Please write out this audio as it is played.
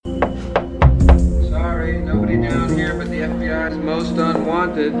FBI's most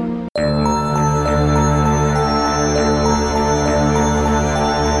unwanted.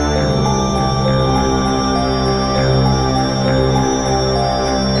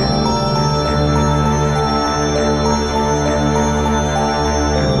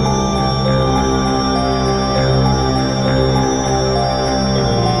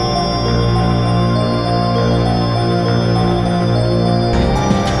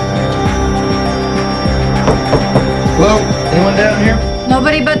 Hello? Anyone down here?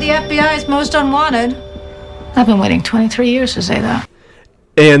 Nobody but the FBI's most unwanted. I've been waiting 23 years to say that.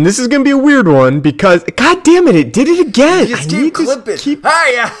 And this is going to be a weird one because, god damn it, it did it again. You just keep clipping.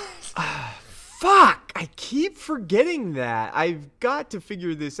 Hiya! Fuck, I keep forgetting that. I've got to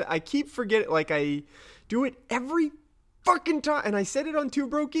figure this out. I keep forgetting, like I do it every fucking time. And I said it on Two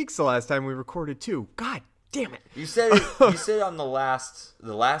Broke Geeks the last time we recorded too. God damn it. You said it. You said it on the last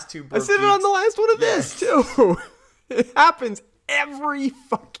Two Broke I said Geeks. it on the last one of Yes. this too. It happens every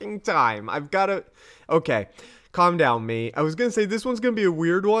fucking time. I've got to... Okay, calm down, mate. I was going to say this one's going to be a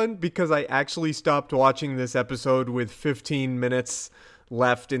weird one because I actually stopped watching this episode with 15 minutes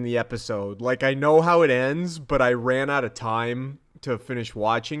left in the episode. Like, I know how it ends, but I ran out of time to finish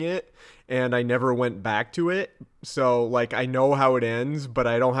watching it, and I never went back to it. So, like, I know how it ends, but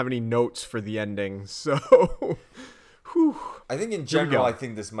I don't have any notes for the ending. So, whew. I think in general, I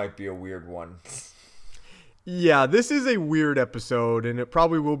think this might be a weird one. Yeah, this is a weird episode, and it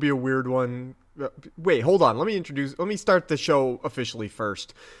probably will be a weird one. Wait, hold on. Let me start the show officially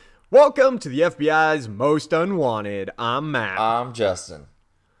first. Welcome to the FBI's Most Unwanted. I'm Matt. I'm Justin.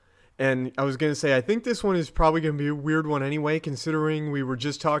 And I was going to say, I think this one is probably going to be a weird one anyway, considering we were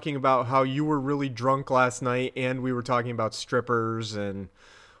just talking about how you were really drunk last night, and we were talking about strippers and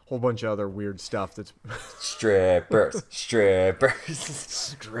a whole bunch of other weird stuff that's... Strippers.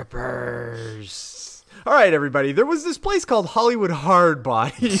 All right, everybody. There was this place called Hollywood Hard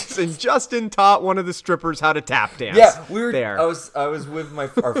Bodies, and Justin taught one of the strippers how to tap dance. Yeah, we were there. I was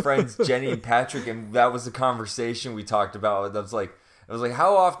with our friends Jenny and Patrick, and that was the conversation we talked about. I was like,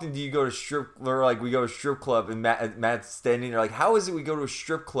 how often do you go to we go to strip club, and Matt's standing there like, how is it we go to a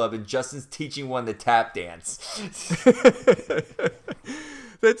strip club and Justin's teaching one to tap dance?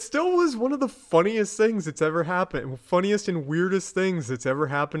 That still was one of the funniest things that's ever happened. Funniest and weirdest things that's ever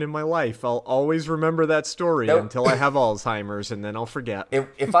happened in my life. I'll always remember that story until I have Alzheimer's, and then I'll forget.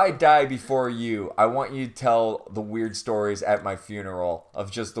 If I die before you, I want you to tell the weird stories at my funeral of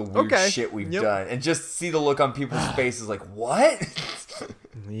just the weird shit we've done. And just see the look on people's faces like, what?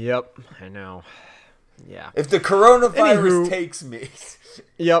 Yep, I know. Yeah. If the coronavirus takes me.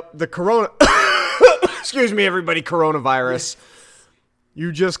 Yep, the corona... Excuse me, everybody, coronavirus.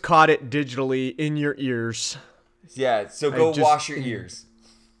 You just caught it digitally in your ears. Yeah, so go wash your ears.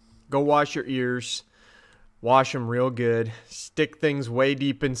 Go wash your ears. Wash them real good. Stick things way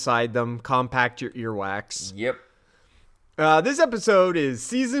deep inside them. Compact your earwax. Yep. This episode is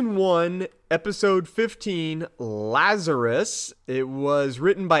Season 1, Episode 15, Lazarus. It was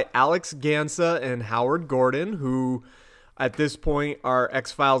written by Alex Gansa and Howard Gordon, who... at this point, are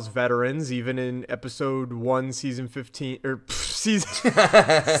X-Files veterans, even in episode 1, season 15, or season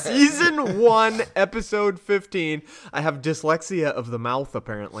 1, episode 15. I have dyslexia of the mouth,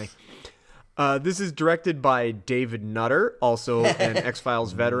 apparently. This is directed by David Nutter, also an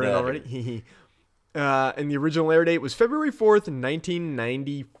X-Files veteran already. And the original air date was February 4th,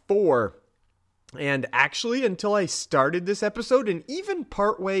 1994. And actually, until I started this episode, and even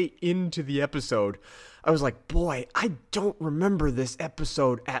partway into the episode, I was like, boy, I don't remember this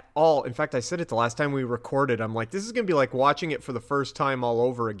episode at all. In fact, I said it the last time we recorded. I'm like, this is going to be like watching it for the first time all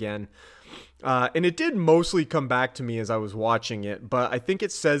over again. And it did mostly come back to me as I was watching it, but I think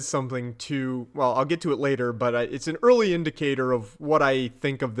it says something well, I'll get to it later, but it's an early indicator of what I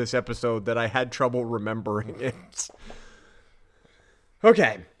think of this episode that I had trouble remembering it.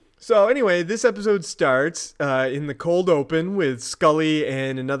 Okay. So anyway, this episode starts in the cold open with Scully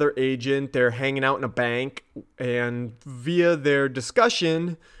and another agent. They're hanging out in a bank, and via their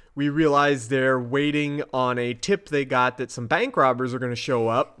discussion, we realize they're waiting on a tip they got that some bank robbers are going to show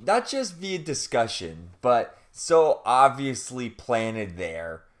up. Not just via discussion, but so obviously planted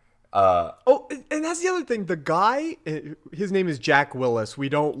there. Oh, and that's the other thing. The guy, his name is Jack Willis. We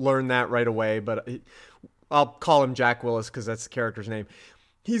don't learn that right away, but I'll call him Jack Willis because that's the character's name.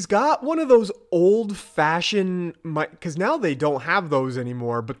 He's got one of those old-fashioned, because now they don't have those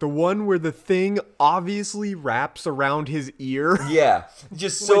anymore, but the one where the thing obviously wraps around his ear. Yeah,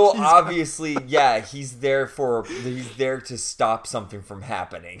 just so obviously, he's there to stop something from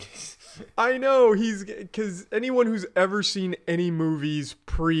happening. I know, because anyone who's ever seen any movies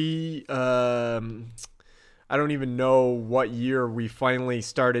I don't even know what year we finally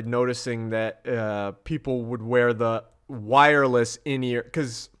started noticing that people would wear the wireless in-ear,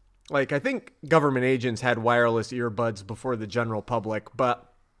 because like I think government agents had wireless earbuds before the general public,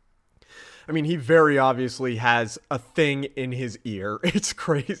 but I mean, he very obviously has a thing in his ear. It's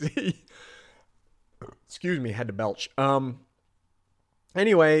crazy. Excuse me, had to belch.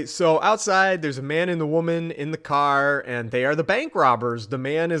 Anyway, so outside, there's a man and the woman in the car, and they are the bank robbers. The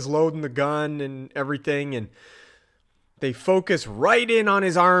man is loading the gun and everything, and they focus right in on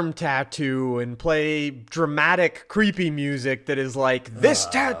his arm tattoo and play dramatic, creepy music that is like, this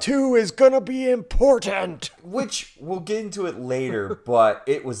tattoo is gonna be important. Which, we'll get into it later, but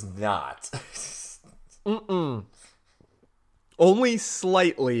it was not. Only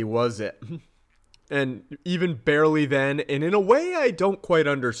slightly was it. And even barely then, and in a way I don't quite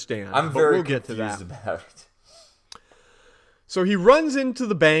understand. I'm very we'll get to confused that. about it. So he runs into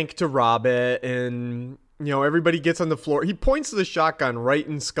the bank to rob it, and everybody gets on the floor. He points the shotgun right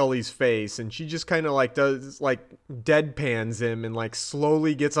in Scully's face, and she just kind of like does like deadpans him and like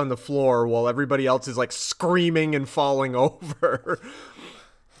slowly gets on the floor while everybody else is like screaming and falling over.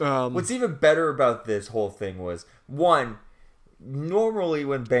 What's even better about this whole thing was, one, normally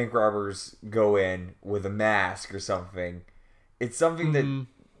when bank robbers go in with a mask or something, it's something that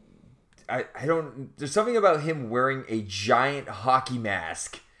I don't, there's something about him wearing a giant hockey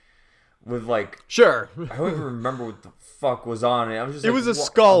mask with like, sure, I don't even remember what the fuck was on it. I was just it like, was a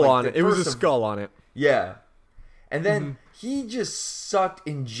skull on like, it. It was a skull on it. Yeah. And then he just sucked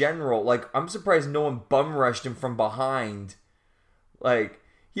in general. Like, I'm surprised no one bum rushed him from behind. Like,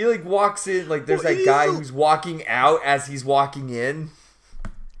 he like walks in, like there's that guy who's walking out as he's walking in.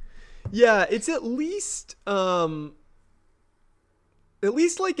 Yeah, it's at least like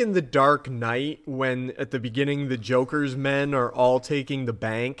in The Dark Knight, when at the beginning the Joker's men are all taking the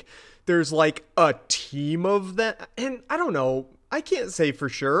bank, there's like a team of them. And I don't know, I can't say for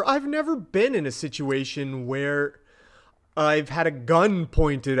sure. I've never been in a situation where I've had a gun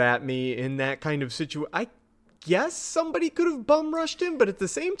pointed at me in that kind of situation. I guess somebody could have bum rushed him, but at the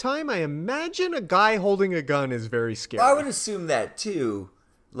same time, I imagine a guy holding a gun is very scary. I would assume that too.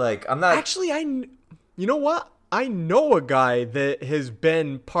 Like, I'm not... Actually, you know what? I know a guy that has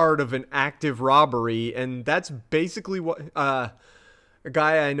been part of an active robbery, and that's basically what... a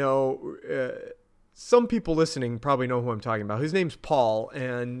guy I know... some people listening probably know who I'm talking about. His name's Paul,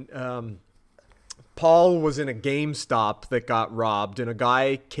 and Paul was in a GameStop that got robbed, and a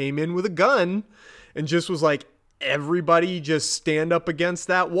guy came in with a gun and just was like, everybody just stand up against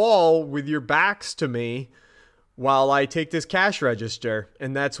that wall with your backs to me while I take this cash register.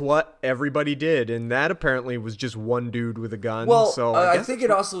 And that's what everybody did. And that apparently was just one dude with a gun. Well, so I think it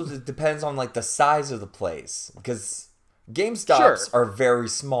also depends on like the size of the place, because GameStops are very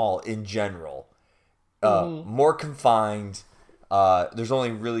small in general. More confined. There's only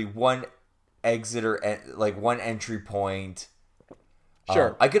really one exit or like one entry point.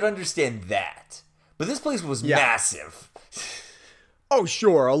 Sure. I could understand that. But this place was massive. Oh,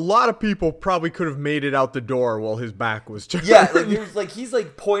 sure. A lot of people probably could have made it out the door while his back was turned. Yeah, like there's like he's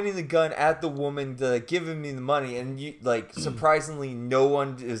like pointing the gun at the woman to like, give me the money, and you like surprisingly no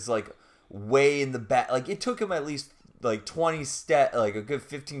one is like way in the back. Like it took him at least like 20 steps, like a good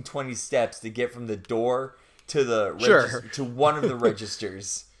 15-20 steps to get from the door to the to one of the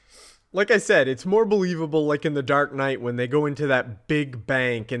registers. Like I said, it's more believable like in The Dark Knight when they go into that big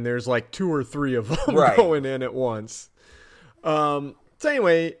bank and there's like 2 or 3 of them going in at once. So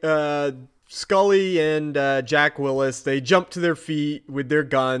anyway, Scully and Jack Willis, they jump to their feet with their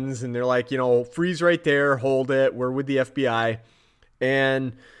guns and they're like, freeze right there, hold it, we're with the FBI.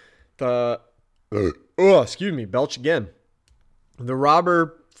 And excuse me, belch again. The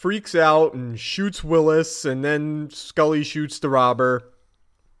robber freaks out and shoots Willis, and then Scully shoots the robber.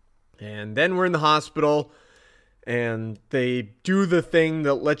 And then we're in the hospital, and they do the thing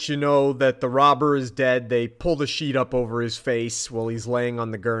that lets you know that the robber is dead. They pull the sheet up over his face while he's laying on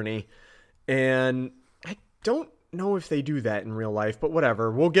the gurney. And I don't know if they do that in real life, but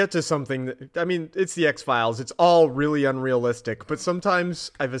whatever. We'll get to something it's the X-Files. It's all really unrealistic, but sometimes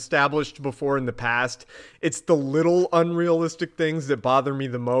I've established before in the past, it's the little unrealistic things that bother me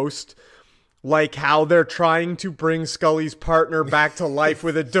the most. Like how they're trying to bring Scully's partner back to life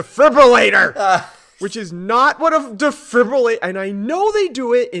with a defibrillator, which is not what a defibrillator. And I know they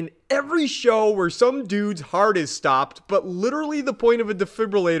do it in every show where some dude's heart is stopped, but literally the point of a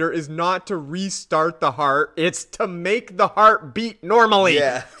defibrillator is not to restart the heart. It's to make the heart beat normally.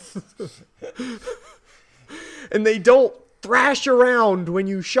 Yeah. And they don't thrash around when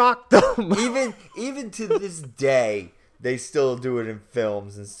you shock them. Even to this day, they still do it in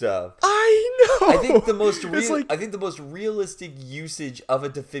films and stuff. I know. I think the most like... I think the most realistic usage of a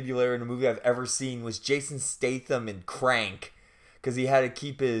defibrillator in a movie I've ever seen was Jason Statham in Crank, because he had to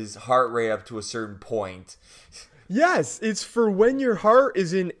keep his heart rate up to a certain point. Yes, it's for when your heart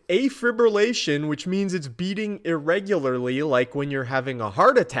is in afibrillation, which means it's beating irregularly, like when you're having a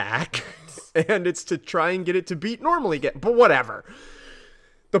heart attack, and it's to try and get it to beat normally again. But whatever.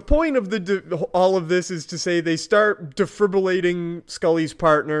 The point of all of this is to say they start defibrillating Scully's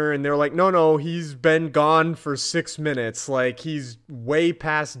partner, and they're like, no, he's been gone for 6 minutes. Like, he's way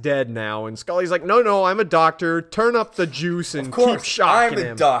past dead now. And Scully's like, no, I'm a doctor. Turn up the juice and keep shocking him.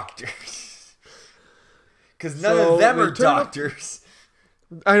 I'm a doctor. Because none of them are doctors.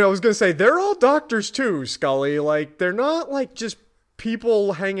 I was going to say, they're all doctors too, Scully. Like, they're not like just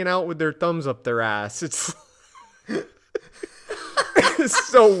people hanging out with their thumbs up their ass. It's it's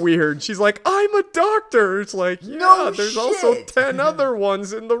so weird. She's like, I'm a doctor. It's like, yeah, no there's shit. Also 10 other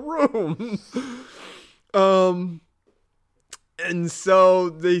ones in the room. And so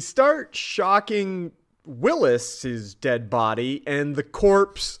they start shocking Willis's dead body, and the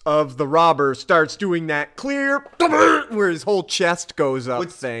corpse of the robber starts doing that clear where his whole chest goes up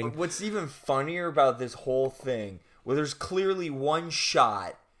thing. What's even funnier about this whole thing, where there's clearly one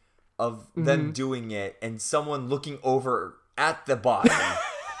shot of them doing it and someone looking over at the body.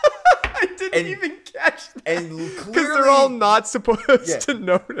 I didn't even catch that. And because they're all not supposed to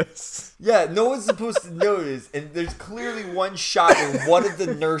notice. Yeah, no one's supposed to notice. And there's clearly one shot where one of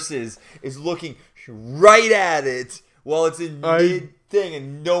the nurses is looking right at it while it's in mid-thing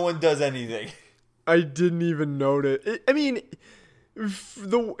and no one does anything. I didn't even notice. I mean,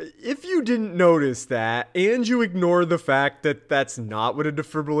 if you didn't notice that and you ignore the fact that that's not what a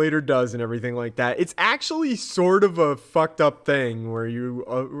defibrillator does and everything like that, it's actually sort of a fucked up thing where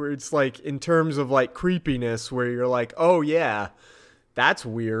where it's like in terms of like creepiness where you're like, oh yeah, that's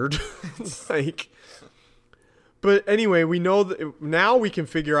weird. Like, but anyway, we know that now we can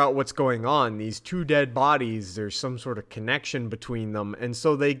figure out what's going on. These two dead bodies, there's some sort of connection between them. And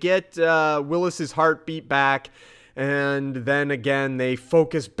so they get Willis's heartbeat back. And then again, they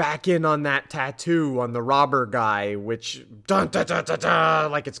focus back in on that tattoo on the robber guy, which,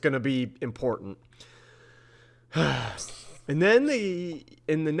 like it's going to be important. And then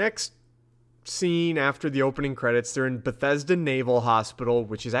in the next scene after the opening credits, they're in Bethesda Naval Hospital,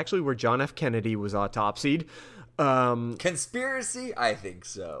 which is actually where John F. Kennedy was autopsied. Conspiracy? I think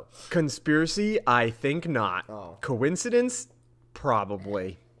so. Conspiracy? I think not. Oh. Coincidence?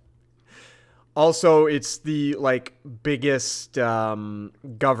 Probably. Also, it's the like biggest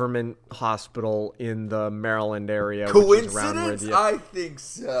government hospital in the Maryland area. Coincidence? I think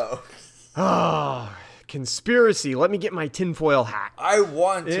so. Oh, conspiracy. Let me get my tinfoil hat. I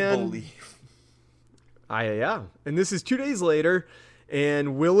want to believe. Yeah. And this is 2 days later.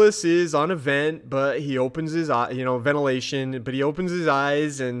 And Willis is on a vent, but he opens his eye, ventilation, but he opens his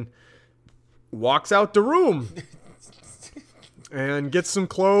eyes and walks out the room and gets some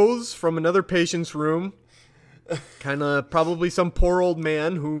clothes from another patient's room. Kind of probably some poor old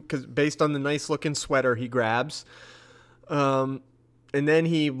man cause based on the nice looking sweater he grabs. And then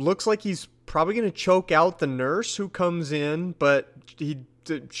he looks like he's probably going to choke out the nurse who comes in, but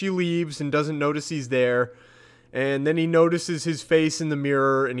she leaves and doesn't notice he's there. And then he notices his face in the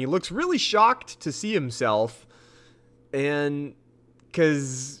mirror, and he looks really shocked to see himself. And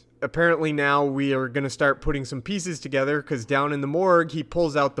because apparently now we are going to start putting some pieces together, because down in the morgue, he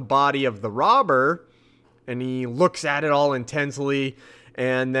pulls out the body of the robber, and he looks at it all intensely,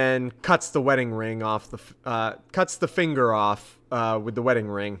 and then cuts the wedding ring off, cuts the finger off with the wedding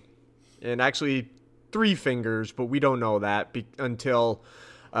ring. And actually 3 fingers, but we don't know that until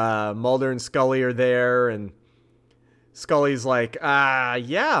Mulder and Scully are there, and Scully's like,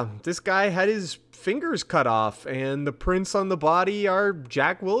 yeah, this guy had his fingers cut off, and the prints on the body are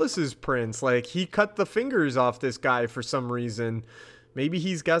Jack Willis's prints. Like, he cut the fingers off this guy for some reason. Maybe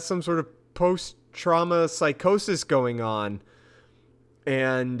he's got some sort of post-trauma psychosis going on.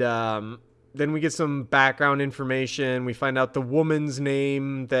 And then we get some background information. We find out the woman's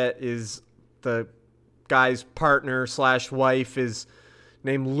name that is the guy's partner / wife is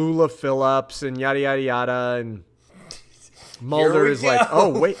named Lula Phillips, and yada, yada, yada, and Mulder is like,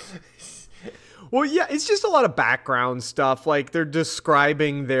 oh, wait. Well, yeah, it's just a lot of background stuff. Like, they're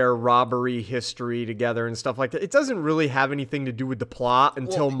describing their robbery history together and stuff like that. It doesn't really have anything to do with the plot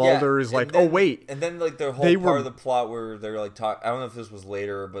until Mulder is like, oh, wait. And then, like, the whole part of the plot where they're, like, I don't know if this was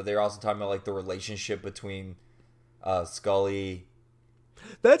later, but they're also talking about, like, the relationship between Scully.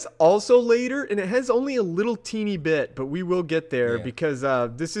 That's also later, and it has only a little teeny bit, but we will get there because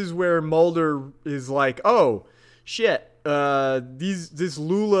this is where Mulder is like, oh, shit. this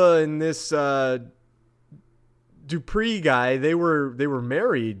Lula and this Dupree guy, they were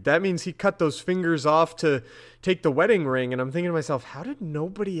married. That means he cut those fingers off to take the wedding ring. And I'm thinking to myself, how did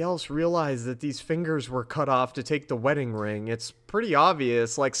nobody else realize that these fingers were cut off to take the wedding ring? It's pretty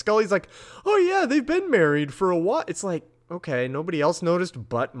obvious. Like, Scully's like, oh yeah, they've been married for a while. It's like, okay, nobody else noticed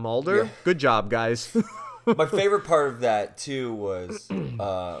but Mulder. Yeah. Good job, guys. My favorite part of that too was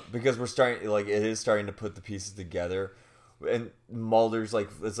because it is starting to put the pieces together, and Mulder's like,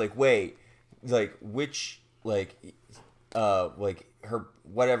 it's like, wait, like which like her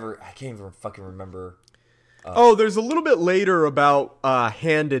whatever, I can't even fucking remember. There's a little bit later about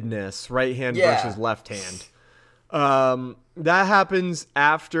handedness, right hand versus left hand. That happens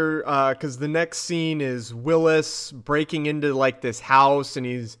after, because the next scene is Willis breaking into like this house, and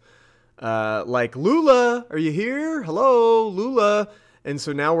he's like, Lula, are you here? Hello, Lula. And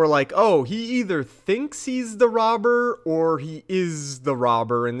so now we're like, oh, he either thinks he's the robber or he is the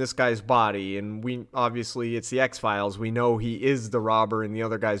robber in this guy's body. And we obviously, it's the X-Files. We know he is the robber in the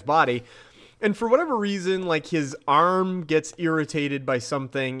other guy's body. And for whatever reason, like his arm gets irritated by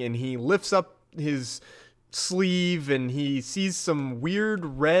something, and he lifts up his sleeve and he sees some weird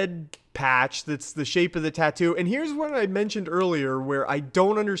red patch that's the shape of the tattoo. And here's what I mentioned earlier where I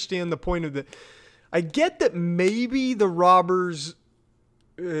don't understand the point of I get that maybe the robbers,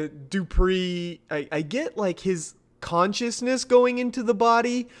 Dupree, I get like his consciousness going into the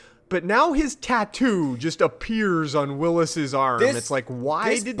body, but now his tattoo just appears on Willis's arm. It's like,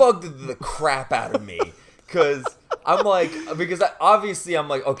 why this bugged the crap out of me? Because I'm like, obviously I'm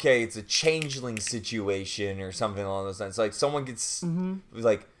like, okay, it's a changeling situation or something along those lines. Like someone gets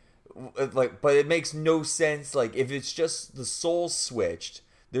like, but it makes no sense. Like if it's just the soul switched,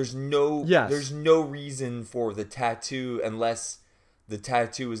 there's no reason for the tattoo unless the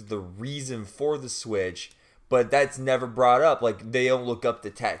tattoo is the reason for the switch. But that's never brought up. Like, they don't look up the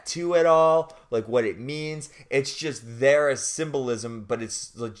tattoo at all, like what it means. It's just there as symbolism, but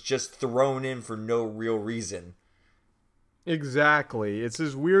it's just thrown in for no real reason. Exactly. It's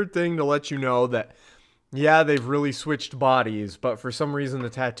this weird thing to let you know that, yeah, they've really switched bodies, but for some reason the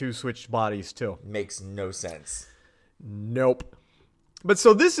tattoo switched bodies too. Makes no sense. Nope. But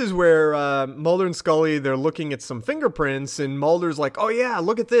so this is where Mulder and Scully, they're looking at some fingerprints, and Mulder's like, oh yeah,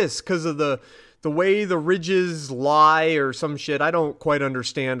 look at this, because of the way the ridges lie or some shit. I don't quite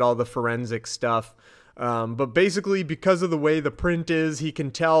understand all the forensic stuff. But basically, because of the way the print is, he can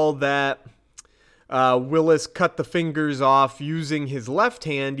tell that Willis cut the fingers off using his left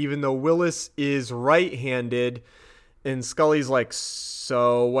hand, even though Willis is right-handed. And Scully's like,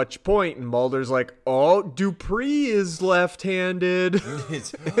 so what's your point? And Mulder's like, oh, Dupree is left-handed.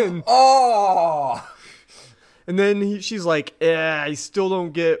 And then she's like, I still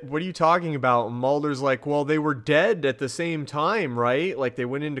don't get, what are you talking about? And Mulder's like, well, they were dead at the same time, right? Like they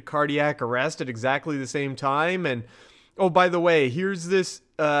went into cardiac arrest at exactly the same time. And, oh, by the way, here's this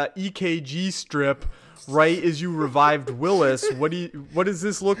EKG strip right as you revived Willis. What does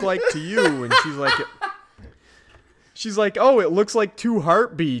this look like to you? And she's like, oh, it looks like 2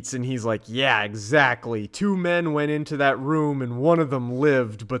 heartbeats. And he's like, yeah, exactly. 2 men went into that room and one of them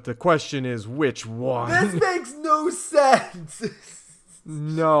lived. But the question is, which one? This makes no sense.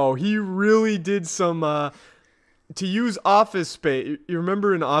 No, he really did some, to use Office Space. You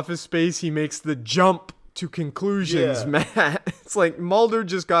remember in Office Space, he makes the jump to conclusions, Matt. It's like Mulder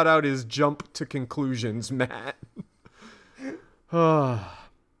just got out his jump to conclusions, Matt.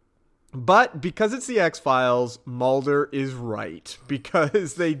 But because it's the X-Files, Mulder is right.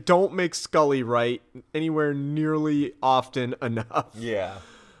 Because they don't make Scully right anywhere nearly often enough. Yeah.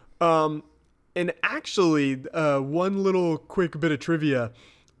 And actually, one little quick bit of trivia.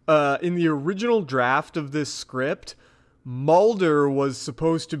 In the original draft of this script, Mulder was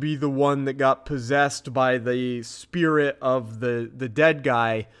supposed to be the one that got possessed by the spirit of the dead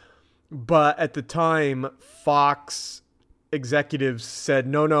guy. But at the time, Fox executives said,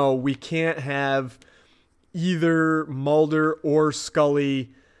 no, we can't have either Mulder or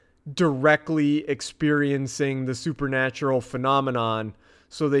Scully directly experiencing the supernatural phenomenon.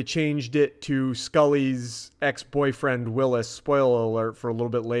 So they changed it to Scully's ex-boyfriend, Willis. Spoiler alert for a little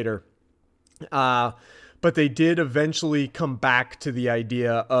bit later. But they did eventually come back to the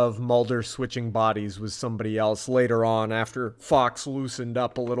idea of Mulder switching bodies with somebody else later on after Fox loosened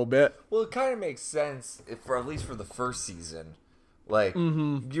up a little bit. Well, it kind of makes sense, at least for the first season. Like,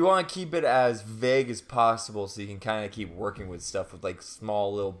 you want to keep it as vague as possible so you can kind of keep working with stuff with, like,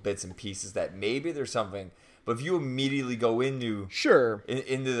 small little bits and pieces that maybe there's something. But if you immediately go into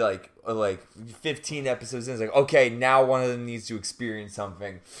like 15 episodes in, it's like, okay, now one of them needs to experience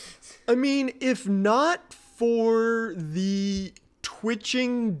something. I mean, if not for the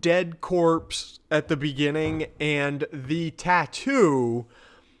twitching dead corpse at the beginning and the tattoo,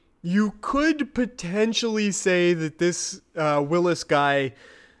 you could potentially say that this Willis guy,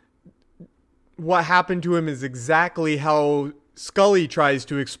 what happened to him is exactly how Scully tries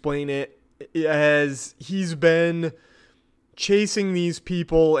to explain it, as he's been chasing these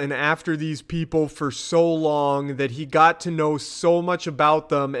people and after these people for so long that he got to know so much about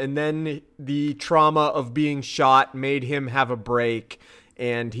them, and then the trauma of being shot made him have a break,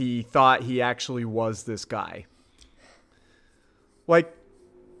 and he thought he actually was this guy. Like,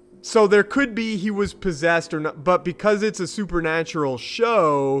 so there could be he was possessed or not, but because it's a supernatural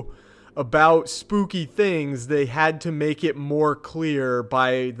show about spooky things, they had to make it more clear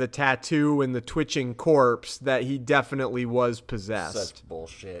by the tattoo and the twitching corpse that he definitely was possessed. Such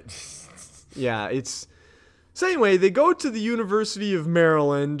bullshit. Yeah, it's... So anyway, they go to the University of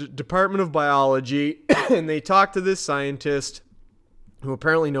Maryland, Department of Biology, and they talk to this scientist who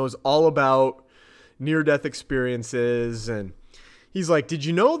apparently knows all about near-death experiences, and he's like, did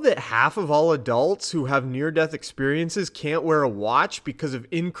you know that half of all adults who have near-death experiences can't wear a watch because of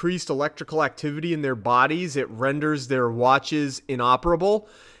increased electrical activity in their bodies? It renders their watches inoperable.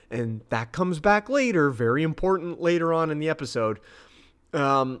 And that comes back later, very important later on in the episode.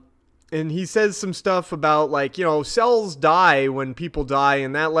 And he says some stuff about, like, you know, cells die when people die,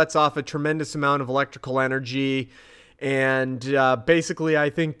 and that lets off a tremendous amount of electrical energy. And basically, I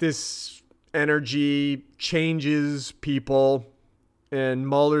think this energy changes people. And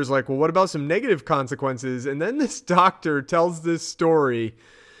Mulder's like, well, what about some negative consequences? And then this doctor tells this story.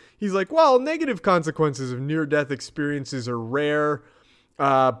 He's like, well, negative consequences of near-death experiences are rare.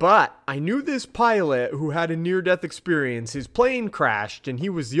 But I knew this pilot who had a near-death experience. His plane crashed, and he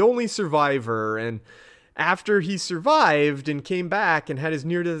was the only survivor. And after he survived and came back and had his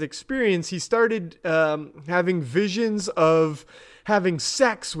near-death experience, he started having visions of having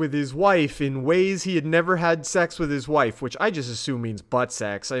sex with his wife in ways he had never had sex with his wife, which I just assume means butt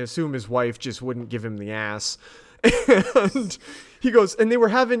sex. I assume his wife just wouldn't give him the ass. And he goes, and they were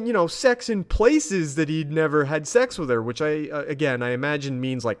having, you know, sex in places that he'd never had sex with her, which I imagine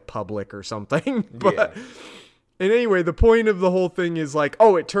means like public or something. But Yeah. And anyway, the point of the whole thing is like,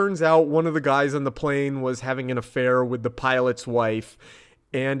 oh, it turns out one of the guys on the plane was having an affair with the pilot's wife,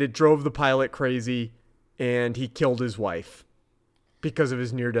 and it drove the pilot crazy, and he killed his wife because of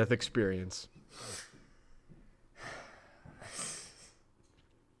his near-death experience.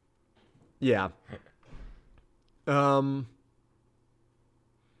 Yeah. Sorry,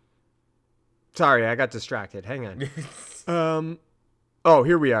 I got distracted. Hang on. Oh,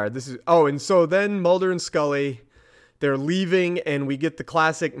 here we are. And so then Mulder and Scully, they're leaving, and we get the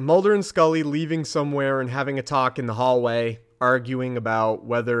classic Mulder and Scully leaving somewhere and having a talk in the hallway, arguing about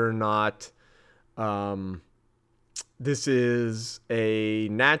whether or not this is a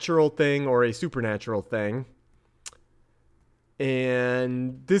natural thing or a supernatural thing.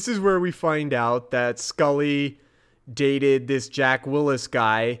 And this is where we find out that Scully dated this Jack Willis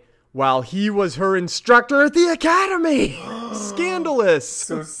guy while he was her instructor at the academy. Scandalous.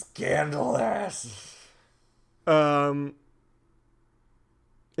 So scandalous. And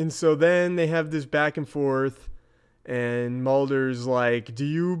so then they have this back and forth, and Mulder's like, do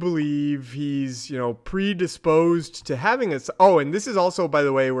you believe he's, you know, predisposed to having this? Oh, and this is also, by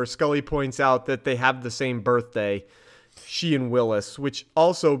the way, where Scully points out that they have the same birthday, she and Willis, which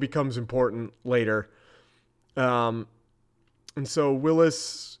also becomes important later. And so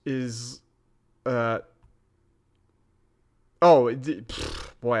Willis is, boy,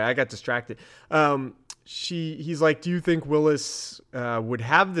 I got distracted. He's like, do you think Willis would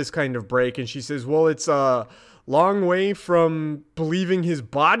have this kind of break? And she says, well, it's a long way from believing his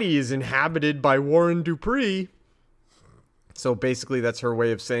body is inhabited by Warren Dupree. So basically that's her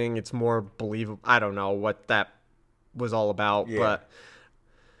way of saying it's more believable. I don't know what that was all about, but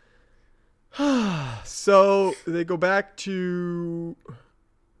so they go back to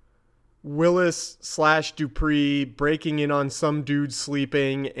Willis / Dupree breaking in on some dude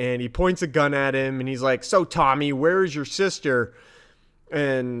sleeping, and he points a gun at him, and he's like, so Tommy, where is your sister?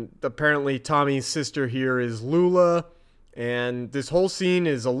 And apparently Tommy's sister here is Lula, and this whole scene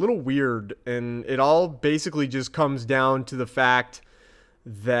is a little weird, and it all basically just comes down to the fact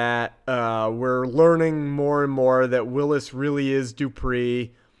that we're learning more and more that Willis really is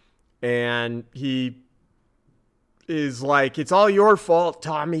Dupree, and he is like, it's all your fault,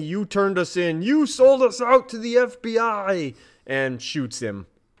 Tommy. You turned us in. You sold us out to the FBI, and shoots him.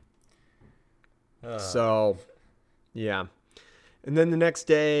 So, yeah. And then the next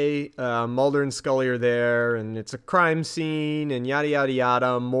day, Mulder and Scully are there, and it's a crime scene, and yada, yada,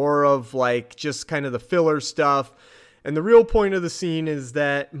 yada. More of like just kind of the filler stuff. And the real point of the scene is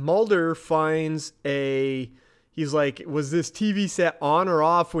that Mulder finds he's like, was this TV set on or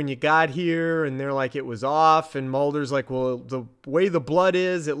off when you got here? And they're like, it was off. And Mulder's like, well, the way the blood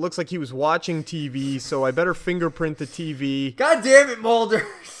is, it looks like he was watching TV, so I better fingerprint the TV. God damn it, Mulder.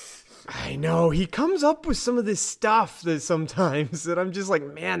 I know. He comes up with some of this stuff that sometimes that I'm just like,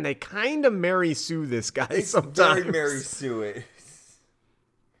 man, they kind of Mary Sue this guy sometimes. Very Mary Sue it.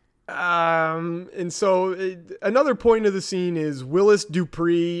 And so another point of the scene is Willis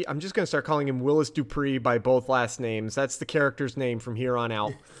Dupree. I'm just going to start calling him Willis Dupree by both last names. That's the character's name from here on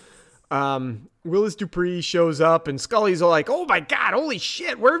out. Willis Dupree shows up and Scully's all like, oh my God, holy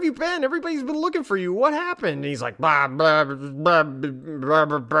shit, where have you been? Everybody's been looking for you. What happened? And he's like, blah, blah, blah, blah,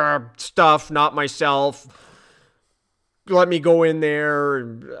 blah, blah, stuff, not myself. Let me go in there.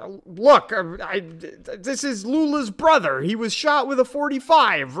 Look, this is Lula's brother. He was shot with a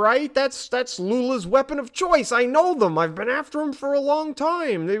 .45, right? That's Lula's weapon of choice. I know them. I've been after him for a long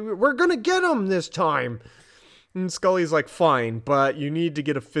time. We're going to get him this time. And Scully's like, fine, but you need to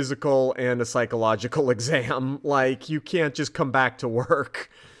get a physical and a psychological exam. Like, you can't just come back to work.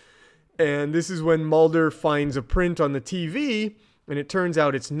 And this is when Mulder finds a print on the TV, and it turns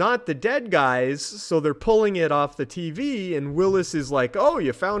out it's not the dead guys, so they're pulling it off the TV, and Willis is like, oh,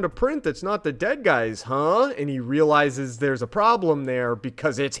 you found a print that's not the dead guys, huh? And he realizes there's a problem there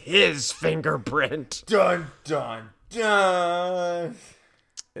because it's his fingerprint. Dun, dun, dun.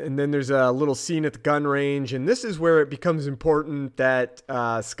 And then there's a little scene at the gun range, and this is where it becomes important that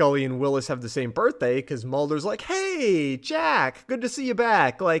Scully and Willis have the same birthday, because Mulder's like, hey, Jack, good to see you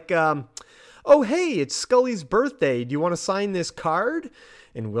back. Like, oh, hey, it's Scully's birthday. Do you want to sign this card?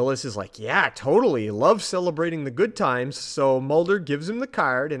 And Willis is like, yeah, totally. Love celebrating the good times. So Mulder gives him the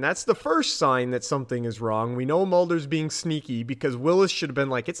card, and that's the first sign that something is wrong. We know Mulder's being sneaky because Willis should have been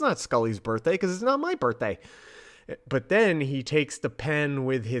like, it's not Scully's birthday because it's not my birthday. But then he takes the pen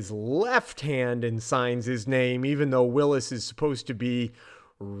with his left hand and signs his name, even though Willis is supposed to be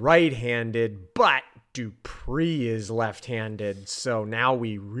right-handed, but Dupree is left-handed. So now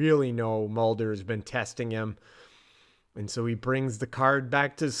we really know Mulder has been testing him. And so he brings the card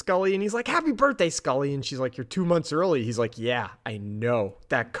back to Scully, and he's like, happy birthday, Scully. And she's like, you're 2 months early. He's like, yeah, I know.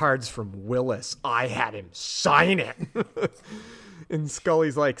 That card's from Willis. I had him sign it. And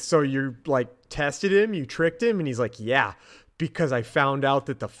Scully's like, so you like tested him? You tricked him? And he's like, yeah, because I found out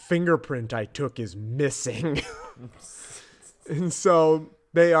that the fingerprint I took is missing. And so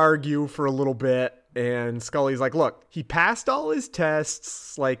they argue for a little bit. And Scully's like, look, he passed all his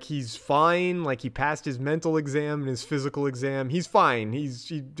tests. Like, he's fine. Like, he passed his mental exam and his physical exam. He's fine.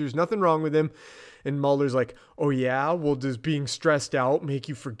 There's nothing wrong with him. And Mulder's like, oh, yeah? Well, does being stressed out make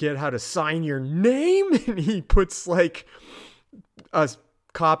you forget how to sign your name? And he puts, like, a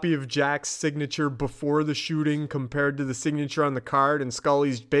copy of Jack's signature before the shooting compared to the signature on the card. And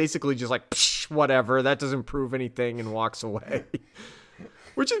Scully's basically just like, psh, whatever. That doesn't prove anything, and walks away.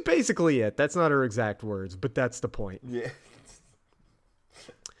 Which is basically it. That's not her exact words, but that's the point. Yeah.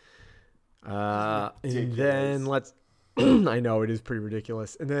 And then I know, it is pretty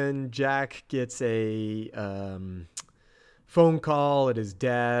ridiculous. And then Jack gets a phone call at his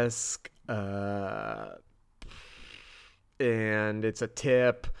desk, and it's a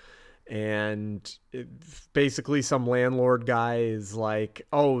tip. And basically some landlord guy is like,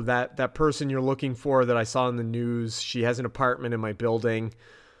 oh, that person you're looking for that I saw in the news, she has an apartment in my building.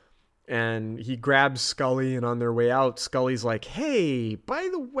 And he grabs Scully, and on their way out, Scully's like, hey, by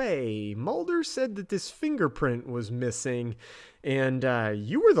the way, Mulder said that this fingerprint was missing, and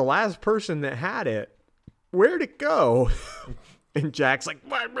you were the last person that had it. Where'd it go? And Jack's like,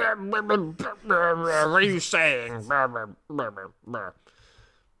 what are you saying?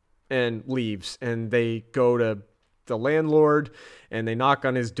 And leaves. And they go to the landlord, and they knock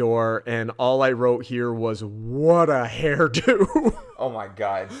on his door, and all I wrote here was, what a hairdo. Oh my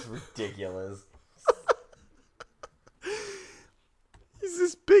God, it's ridiculous. He's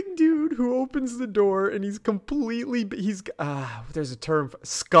this big dude who opens the door, and he's completely, there's a term for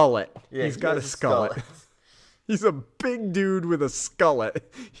skullet. Yeah, he's got a skullet. He's a big dude with a skullet.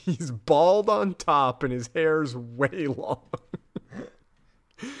 He's bald on top, and his hair's way long.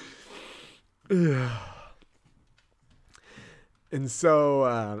 And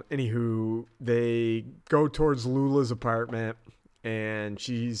so, anywho, they go towards Lula's apartment, and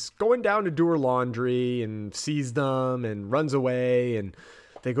she's going down to do her laundry and sees them and runs away. And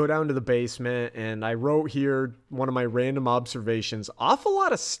they go down to the basement, and I wrote here one of my random observations. Awful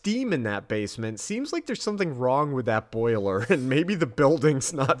lot of steam in that basement. Seems like there's something wrong with that boiler, and maybe the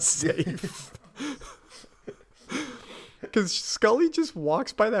building's not safe. Because Scully just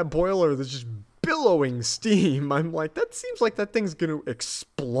walks by that boiler that's just billowing steam. I'm like, that seems like that thing's going to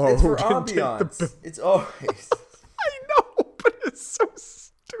explode. It's for ambiance. It's always. I know, but it's so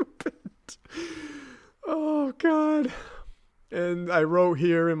stupid. Oh, God. And I wrote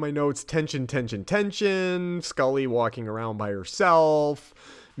here in my notes, tension, tension, tension. Scully walking around by herself.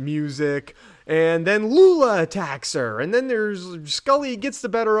 Music. And then Lula attacks her. And then there's Scully gets the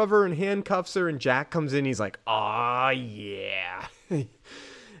better of her and handcuffs her. And Jack comes in. He's like, "Aw, yeah."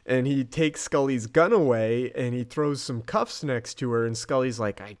 And he takes Scully's gun away and he throws some cuffs next to her. And Scully's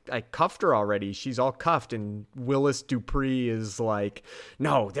like, I cuffed her already. She's all cuffed. And Willis Dupree is like,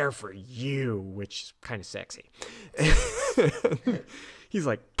 "No, they're for you," which is kind of sexy. He's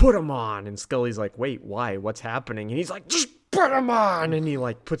like, "Put them on." And Scully's like, "Wait, why? What's happening?" And he's like, "Just put them on." And he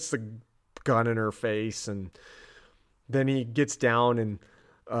like puts the gun in her face. And then he gets down and,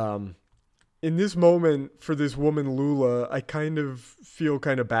 in this moment for this woman, Lula, I kind of feel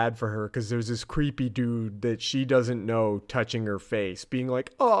kind of bad for her because there's this creepy dude that she doesn't know touching her face, being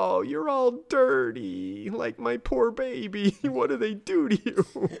like, "Oh, you're all dirty. Like my poor baby. What do they do to you?"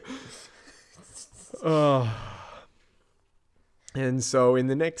 And so in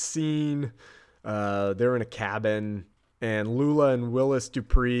the next scene, they're in a cabin. And Lula and Willis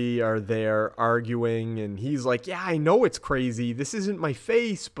Dupree are there arguing, and he's like, "Yeah, I know it's crazy. This isn't my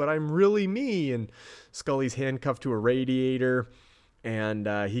face, but I'm really me." And Scully's handcuffed to a radiator, and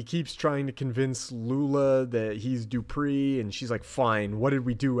he keeps trying to convince Lula that he's Dupree, and she's like, "Fine, what did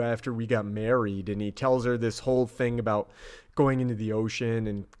we do after we got married?" And he tells her this whole thing about going into the ocean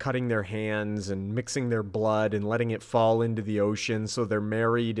and cutting their hands and mixing their blood and letting it fall into the ocean so they're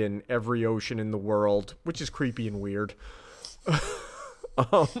married in every ocean in the world, which is creepy and weird.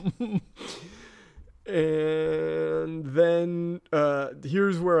 And then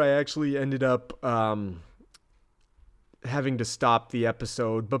here's where I actually ended up having to stop the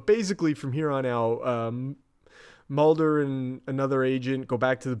episode. But basically from here on out, Mulder and another agent go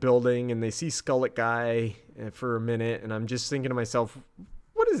back to the building and they see Scully guy for a minute. And I'm just thinking to myself,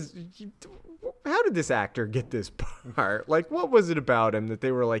 how did this actor get this part? Like, what was it about him that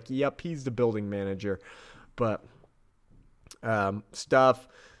they were like, "Yep, he's the building manager"? But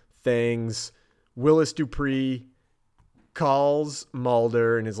things, Willis Dupree calls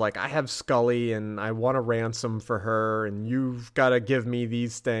Mulder and is like, "I have Scully and I want a ransom for her and you've got to give me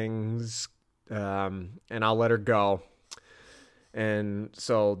these things. And I'll let her go." And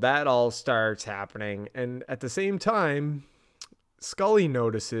so that all starts happening. And at the same time, Scully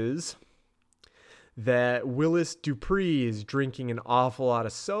notices that Willis Dupree is drinking an awful lot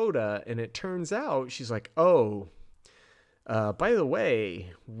of soda. And it turns out she's like, "Oh, by the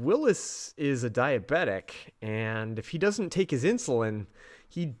way, Willis is a diabetic. And if he doesn't take his insulin,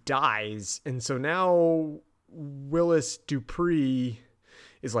 he dies." And so now Willis Dupree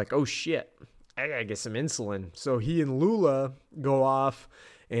is like, "Oh shit, I gotta get some insulin." So he and Lula go off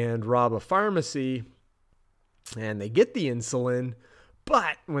and rob a pharmacy and they get the insulin.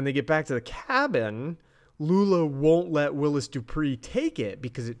 But when they get back to the cabin, Lula won't let Willis Dupree take it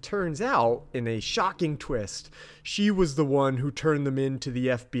because it turns out, in a shocking twist, she was the one who turned them into the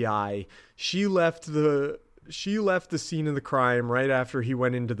FBI. She left the scene of the crime right after he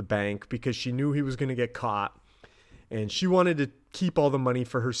went into the bank because she knew he was going to get caught. And she wanted to keep all the money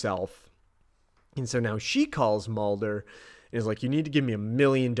for herself. And so now she calls Mulder and is like, "You need to give me $1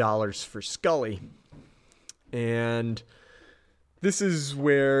 million for Scully." And this is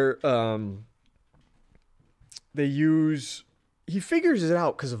where he figures it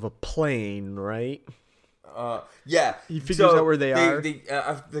out because of a plane, right? Yeah. He figures out where they are.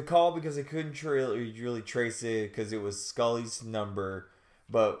 The call, because they couldn't really trace it because it was Scully's number.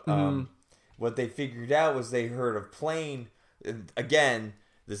 But what they figured out was they heard a plane. Again,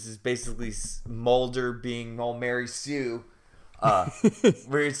 this is basically Mulder being all Mary Sue.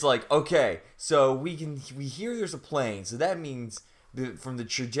 Where it's like, okay, so we hear there's a plane. So that means from the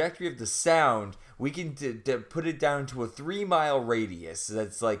trajectory of the sound, we can put it down to a 3-mile radius. So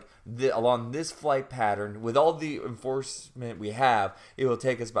that's like along this flight pattern. With all the enforcement we have, it will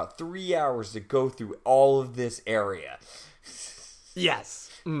take us about 3 hours to go through all of this area. Yes.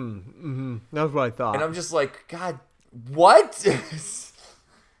 Mm-hmm. That's what I thought. And I'm just like, God, what?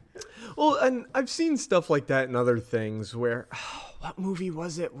 Well, and I've seen stuff like that in other things where, what movie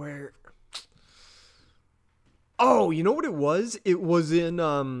was it where, oh, you know what it was? It was in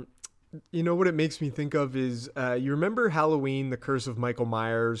You know what it makes me think of is, you remember Halloween, The Curse of Michael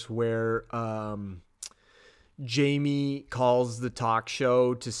Myers, where Jamie calls the talk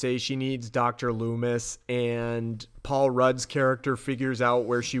show to say she needs Dr. Loomis, and Paul Rudd's character figures out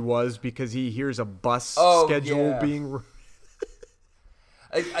where she was because he hears a bus schedule being...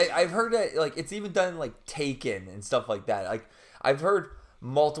 I've heard that, like, it's even done, like, Taken and stuff like that. Like, I've heard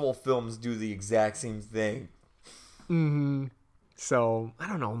multiple films do the exact same thing. Mm-hmm. So, I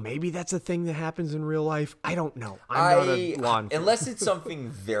don't know. Maybe that's a thing that happens in real life. I don't know. I'm not a law enforcement. Unless it's something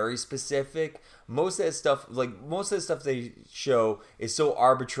very specific, most of that stuff they show is so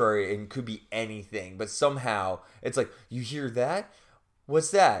arbitrary and could be anything. But somehow, it's like, you hear that? What's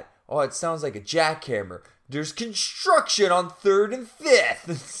that? Oh, it sounds like a jackhammer. There's construction on 3rd and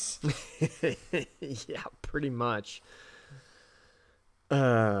 5th. Yeah, pretty much.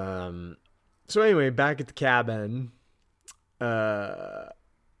 So anyway, back at the cabin, what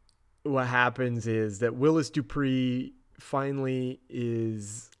happens is that Willis Dupree finally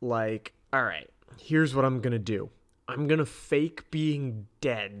is like, all right, here's what I'm going to do. I'm going to fake being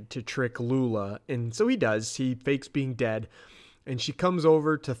dead to trick Lula. And so he does. He fakes being dead. And she comes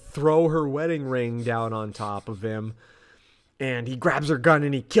over to throw her wedding ring down on top of him. And he grabs her gun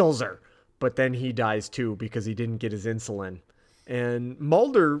and he kills her. But then he dies too because he didn't get his insulin. And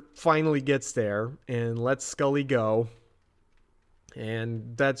Mulder finally gets there and lets Scully go.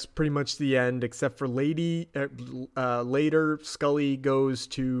 And that's pretty much the end, except for later Scully goes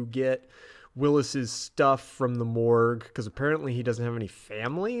to get Willis's stuff from the morgue because apparently he doesn't have any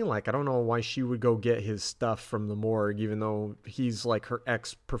family. Like, I don't know why she would go get his stuff from the morgue, even though he's like her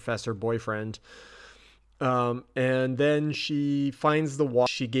ex-professor boyfriend. And then she finds the watch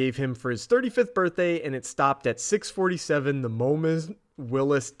she gave him for his 35th birthday, and it stopped at 6:47 the moment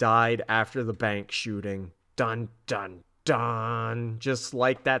Willis died after the bank shooting. Dun, dun, dun. Just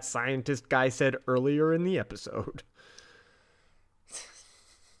like that scientist guy said earlier in the episode.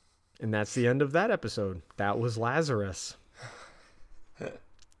 And that's the end of that episode. That was Lazarus.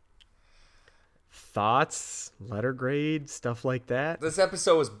 Thoughts, letter grade, stuff like that. This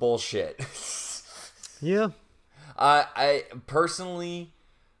episode was bullshit. Yeah. I personally,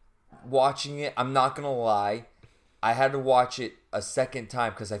 watching it, I'm not going to lie, I had to watch it a second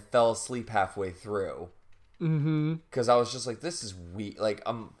time because I fell asleep halfway through. Mm-hmm. Because I was just like, this is weak. Like,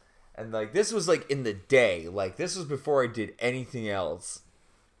 and like, this was like in the day. Like, this was before I did anything else.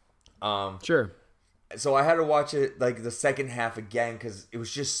 Sure. So I had to watch it like the second half again because it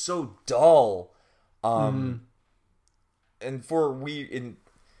was just so dull. And it's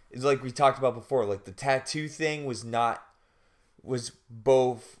like we talked about before, like the tattoo thing was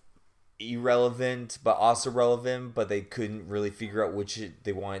both irrelevant but also relevant, but they couldn't really figure out which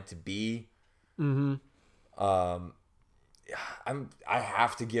they wanted to be. Mm-hmm. I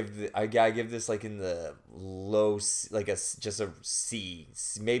gotta give this like in the low, like just a C,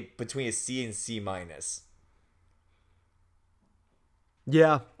 maybe between a C and C minus.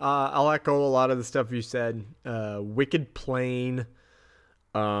 Yeah, I'll echo a lot of the stuff you said. Wicked plain.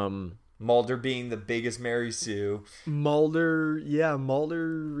 Mulder being the biggest Mary Sue. Mulder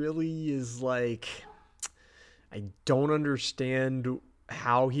really is like, I don't understand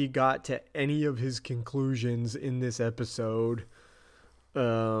how he got to any of his conclusions in this episode.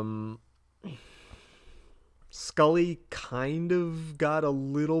 Scully kind of got a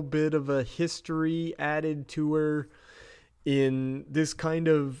little bit of a history added to her in this kind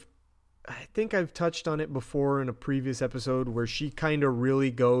of, I think I've touched on it before in a previous episode where she kind of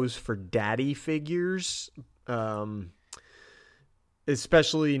really goes for daddy figures.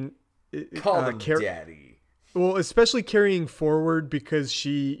 Especially call him daddy. Well, especially carrying forward because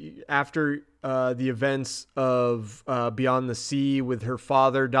she, after the events of Beyond the Sea with her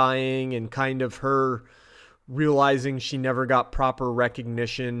father dying and kind of her realizing she never got proper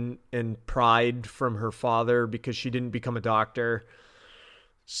recognition and pride from her father because she didn't become a doctor.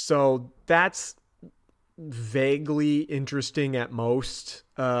 So that's vaguely interesting at most.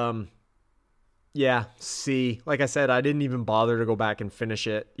 Yeah, C. Like I said, I didn't even bother to go back and finish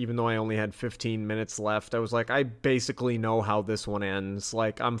it, even though I only had 15 minutes left. I was like, I basically know how this one ends.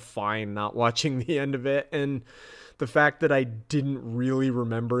 Like, I'm fine not watching the end of it. And the fact that I didn't really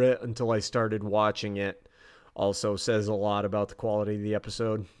remember it until I started watching it also says a lot about the quality of the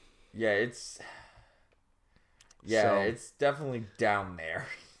episode. Yeah, it's definitely down there.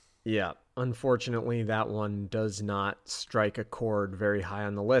 Yeah. Unfortunately, that one does not strike a chord very high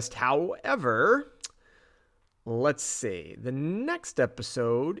on the list. However, let's see. The next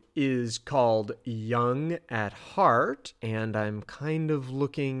episode is called Young at Heart, and I'm kind of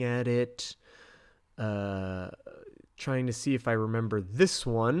looking at it, trying to see if I remember this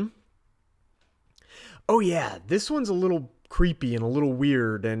one. Oh yeah, this one's a little creepy and a little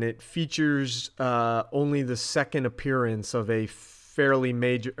weird, and it features only the second appearance of a fairly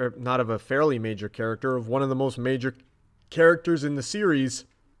major, or not of a fairly major character, of one of the most major characters in the series.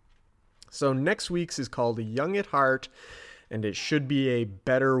 So next week's is called Young at Heart, and it should be a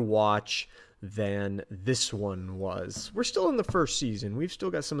better watch than this one was. We're still in the first season. We've still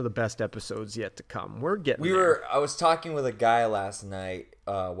got some of the best episodes yet to come. We're getting there. I was talking with a guy last night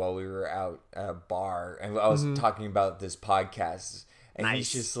while we were out at a bar, and I was talking about this podcast, and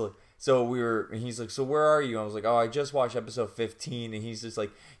Nice. he's just like, he's like, so where are you? I was like, oh, I just watched episode 15, and he's just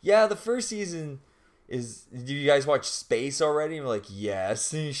like, yeah, the first season is, did you guys watch Space already? And we're like,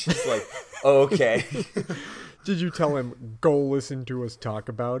 yes. And he's just like, oh, okay. Did you tell him, go listen to us talk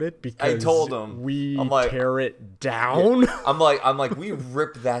about it? Because I told him. I'm like, tear it down. Yeah. I'm like, we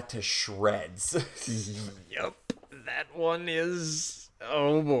rip that to shreds. Yep. That one is,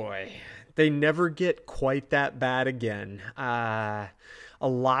 oh boy. They never get quite that bad again. A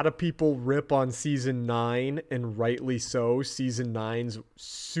lot of people rip on season 9, and rightly so. Season 9's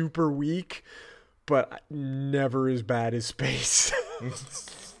super weak, but never as bad as Space.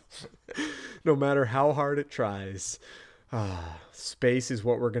 No matter how hard it tries. Space is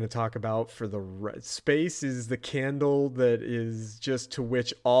what we're going to talk about for Space is the candle that is just to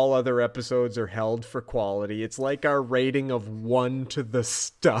which all other episodes are held for quality. It's like our rating of 1 to the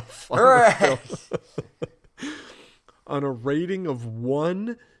stuff. All right. On a rating of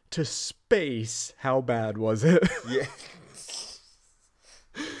 1 to Space, how bad was it? Yeah.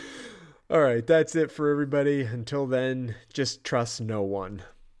 All right, that's it for everybody. Until then, just trust no one.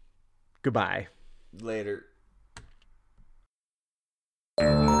 Goodbye. Later.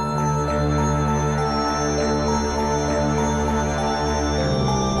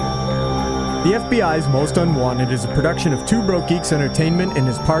 The FBI's Most Unwanted is a production of Two Broke Geeks Entertainment and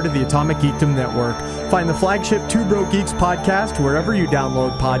is part of the Atomic Geekdom Network. Find the flagship Two Broke Geeks podcast wherever you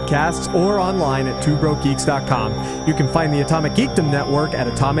download podcasts or online at twobrokegeeks.com. You can find the Atomic Geekdom Network at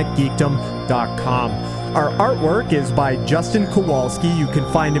atomicgeekdom.com. Our artwork is by Justin Kowalski. You can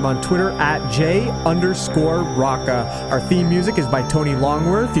find him on Twitter at J_Rocka. Our theme music is by Tony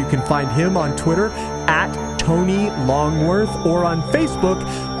Longworth. You can find him on Twitter at Tony Longworth, or on Facebook,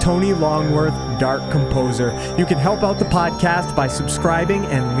 Tony Longworth Dark Composer. You can help out the podcast by subscribing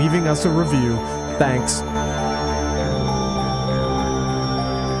and leaving us a review. Thanks.